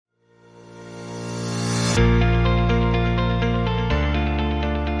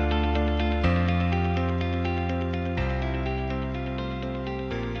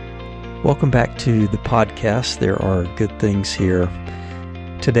Welcome back to the podcast. There are good things here.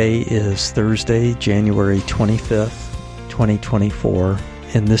 Today is Thursday, January 25th, 2024,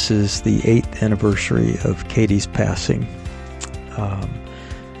 and this is the 8th anniversary of Katie's passing.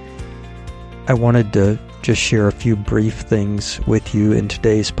 I wanted to just share a few brief things with you in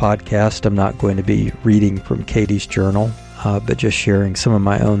today's podcast. I'm not going to be reading from Katie's journal, but just sharing some of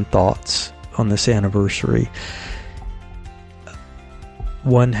my own thoughts on this anniversary.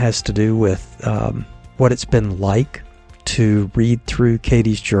 One has to do with what it's been like to read through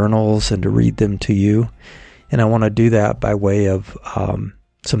Katie's journals and to read them to you. And I want to do that by way of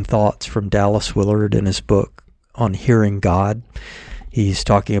some thoughts from Dallas Willard in his book on hearing God. He's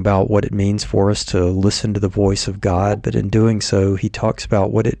talking about what it means for us to listen to the voice of God, but in doing so, he talks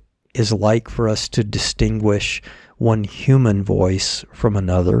about what it is like for us to distinguish one human voice from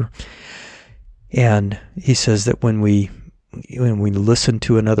another. And he says that when we listen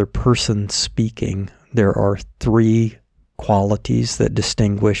to another person speaking, there are three qualities that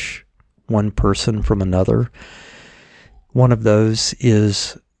distinguish one person from another. One of those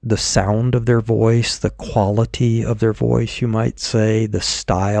is the sound of their voice, the quality of their voice, you might say, the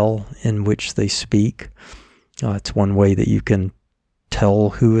style in which they speak. It's one way that you can tell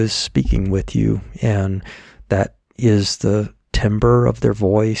who is speaking with you, and that is the timbre of their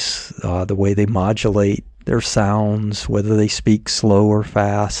voice, the way they modulate their sounds, whether they speak slow or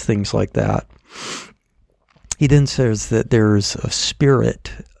fast, things like that. He then says that there's a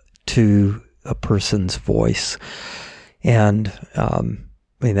spirit to a person's voice. And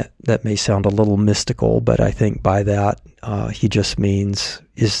that may sound a little mystical, but I think by that he just means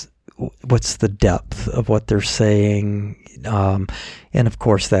what's the depth of what they're saying. And of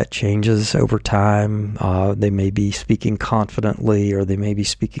course that changes over time. They may be speaking confidently or they may be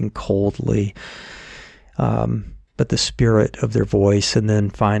speaking coldly. But the spirit of their voice, and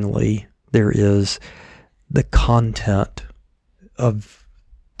then finally there is the content of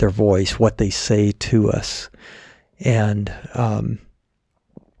their voice, what they say to us. And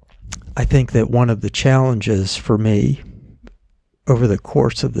I think that one of the challenges for me over the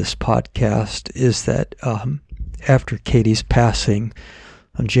course of this podcast is that after Katie's passing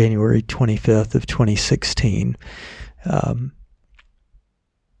on January 25th of 2016,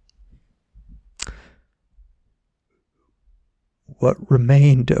 what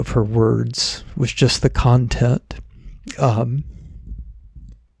remained of her words was just the content.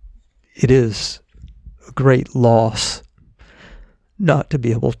 It is a great loss not to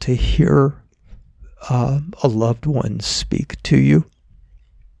be able to hear a loved one speak to you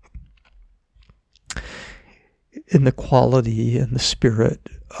in the quality and the spirit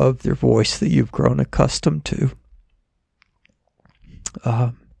of their voice that you've grown accustomed to.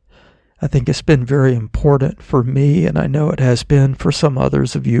 I think it's been very important for me, and I know it has been for some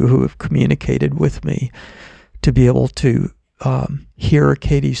others of you who have communicated with me, to be able to hear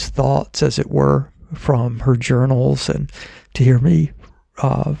Katie's thoughts, as it were, from her journals, and to hear me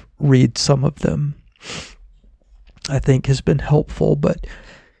read some of them. I think has been helpful, but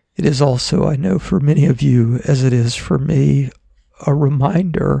it is also, I know for many of you, as it is for me, a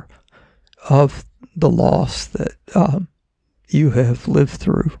reminder of the loss that you have lived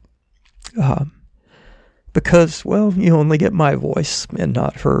through. Because, well, you only get my voice and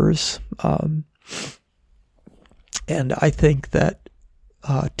not hers. And I think that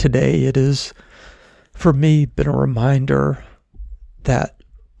today it is, for me, been a reminder that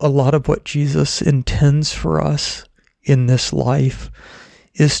a lot of what Jesus intends for us in this life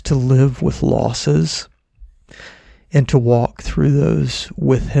is to live with losses and to walk through those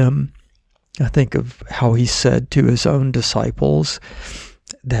with him. I think of how he said to his own disciples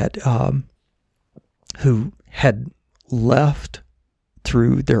that who had left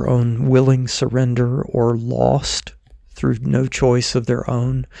through their own willing surrender or lost through no choice of their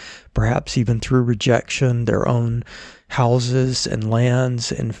own, perhaps even through rejection, their own houses and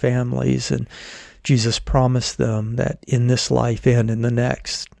lands and families. And Jesus promised them that in this life and in the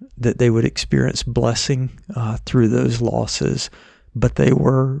next, that they would experience blessing through those losses, but they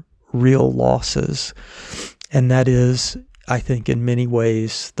were real losses. And that is, I think, in many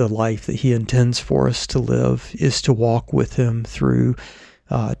ways, the life that he intends for us to live is to walk with him through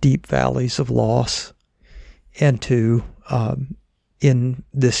deep valleys of loss, and to, in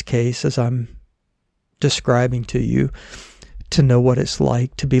this case, as I'm describing to you, to know what it's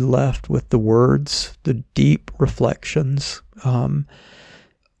like to be left with the words, the deep reflections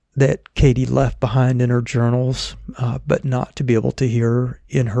that Katie left behind in her journals, but not to be able to hear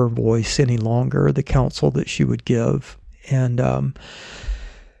in her voice any longer the counsel that she would give. And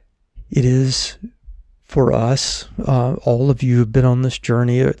it is for us, all of you who've been on this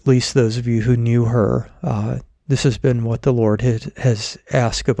journey, at least those of you who knew her, this has been what the Lord has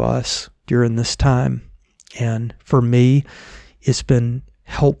asked of us during this time. And for me, it's been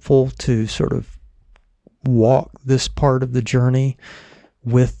helpful to sort of walk this part of the journey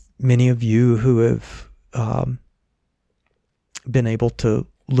with many of you who have been able to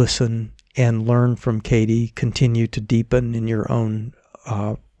listen and learn from Katie, continue to deepen in your own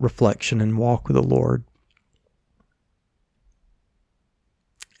reflection and walk with the Lord.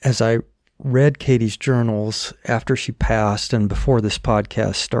 As I read Katie's journals after she passed and before this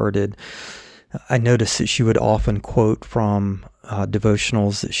podcast started, I noticed that she would often quote from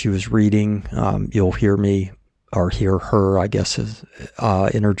devotionals that she was reading. You'll hear me, or hear her, I guess,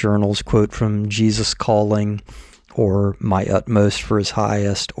 in her journals, quote from Jesus Calling, or My Utmost for His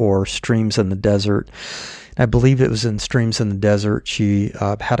Highest, or Streams in the Desert. I believe it was in Streams in the Desert. She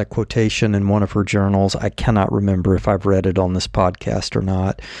had a quotation in one of her journals. I cannot remember if I've read it on this podcast or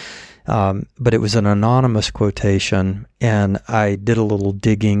not. But it was an anonymous quotation, and I did a little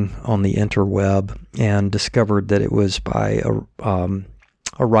digging on the interweb and discovered that it was by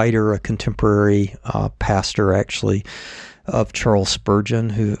a writer, a contemporary pastor, actually, of Charles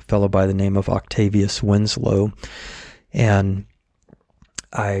Spurgeon, a fellow by the name of Octavius Winslow. And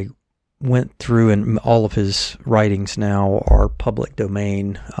I went through, and all of his writings now are public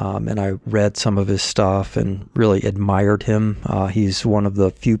domain, and I read some of his stuff and really admired him. He's one of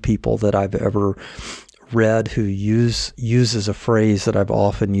the few people that I've ever read who uses a phrase that I've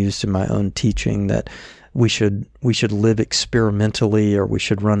often used in my own teaching, that we should live experimentally, or we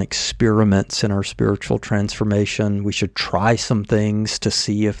should run experiments in our spiritual transformation. We should try some things to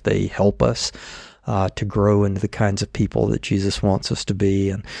see if they help us to grow into the kinds of people that Jesus wants us to be.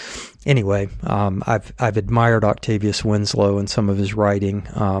 And anyway, I've admired Octavius Winslow and some of his writing,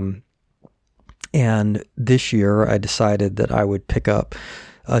 and this year I decided that I would pick up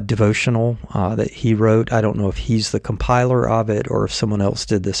a devotional that he wrote. I don't know if he's the compiler of it or if someone else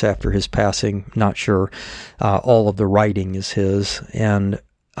did this after his passing. Not sure. All of the writing is his, and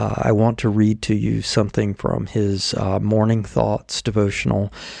I want to read to you something from his Morning Thoughts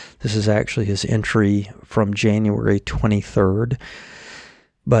devotional. This is actually his entry from January 23rd,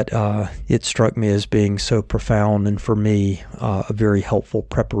 but it struck me as being so profound, and for me, a very helpful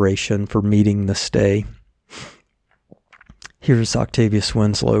preparation for meeting this day. Here's Octavius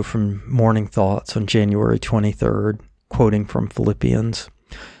Winslow from Morning Thoughts on January 23rd, quoting from Philippians.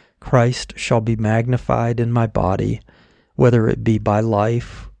 Christ shall be magnified in my body, whether it be by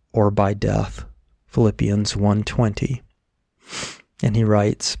life or by death. Philippians 1:20. And he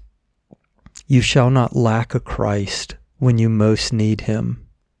writes, You shall not lack a Christ when you most need him.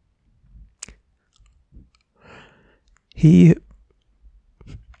 He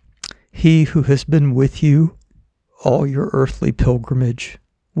who has been with you all your earthly pilgrimage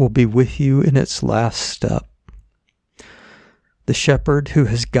will be with you in its last step. The shepherd who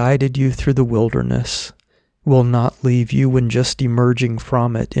has guided you through the wilderness will not leave you when just emerging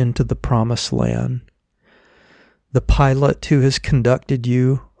from it into the promised land. The pilot who has conducted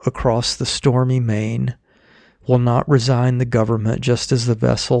you across the stormy main will not resign the government just as the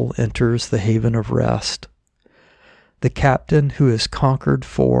vessel enters the haven of rest. The captain who has conquered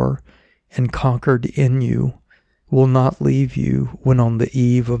for and conquered in you will not leave you when on the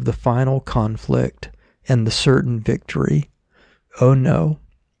eve of the final conflict and the certain victory. Oh no,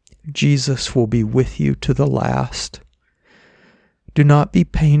 Jesus will be with you to the last. Do not be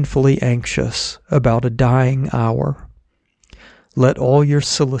painfully anxious about a dying hour. Let all your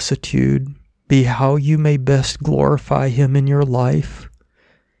solicitude be how you may best glorify him in your life.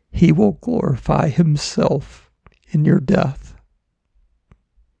 He will glorify himself in your death.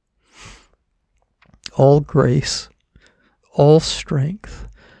 All grace, all strength,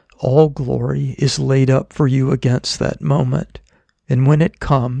 all glory is laid up for you against that moment. And when it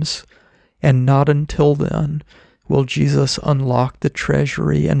comes, and not until then, will Jesus unlock the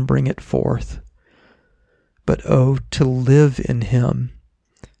treasury and bring it forth. But oh, to live in him,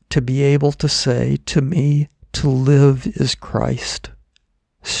 to be able to say to me, to live is Christ.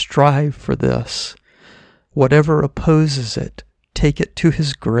 Strive for this. Whatever opposes it, take it to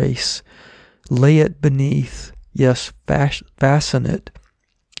his grace. Lay it beneath, yes, fasten it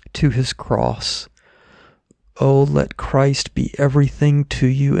to his cross. Oh, let Christ be everything to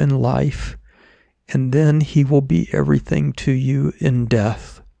you in life, and then he will be everything to you in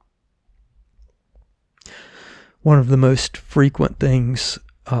death. One of the most frequent things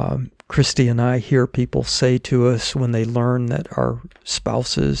Christy and I hear people say to us when they learn that our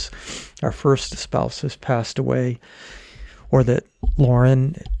first spouses passed away, or that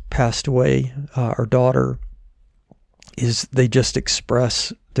Lauren passed away, our daughter, is they just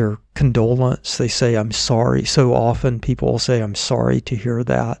express their condolence. They say, "I'm sorry." So often people will say, "I'm sorry to hear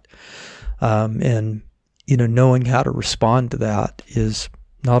that." And, knowing how to respond to that is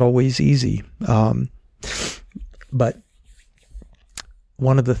not always easy. But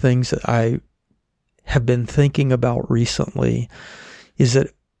one of the things that I have been thinking about recently is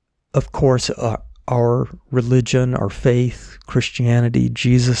that, of course, our religion, our faith, Christianity,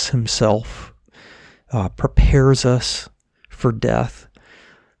 Jesus himself prepares us for death.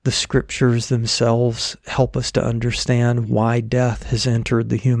 The scriptures themselves help us to understand why death has entered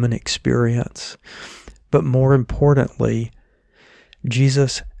the human experience. But more importantly,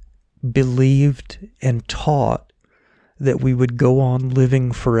 Jesus believed and taught that we would go on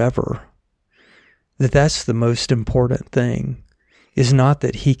living forever. That's the most important thing, is not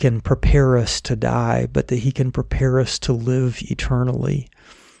that he can prepare us to die, but that he can prepare us to live eternally.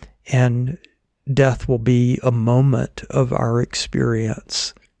 And death will be a moment of our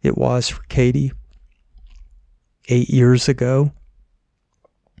experience. It was for Katie 8 years ago.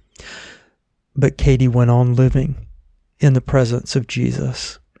 But Katie went on living in the presence of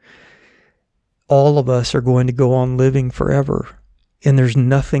Jesus. All of us are going to go on living forever, and there's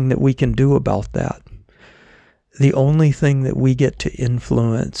nothing that we can do about that. The only thing that we get to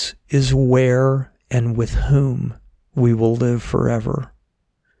influence is where and with whom we will live forever.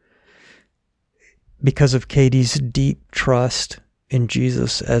 Because of Katie's deep trust in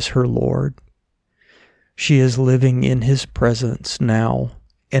Jesus as her Lord, she is living in his presence now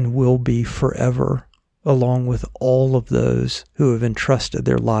and will be forever, along with all of those who have entrusted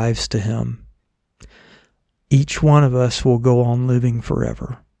their lives to him. Each one of us will go on living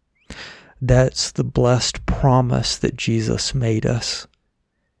forever. That's the blessed promise that Jesus made us.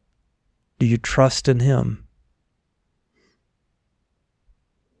 Do you trust in him?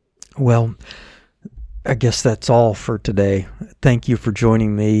 Well, I guess that's all for today. Thank you for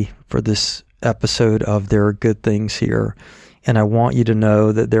joining me for this episode of There Are Good Things Here. And I want you to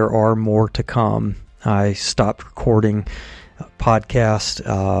know that there are more to come. I stopped recording a podcast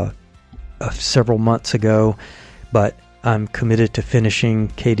several months ago, but I'm committed to finishing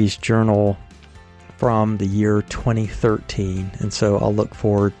Katie's journal from the year 2013. And so I'll look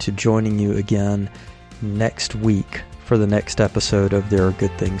forward to joining you again next week for the next episode of There Are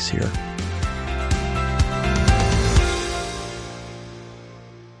Good Things Here.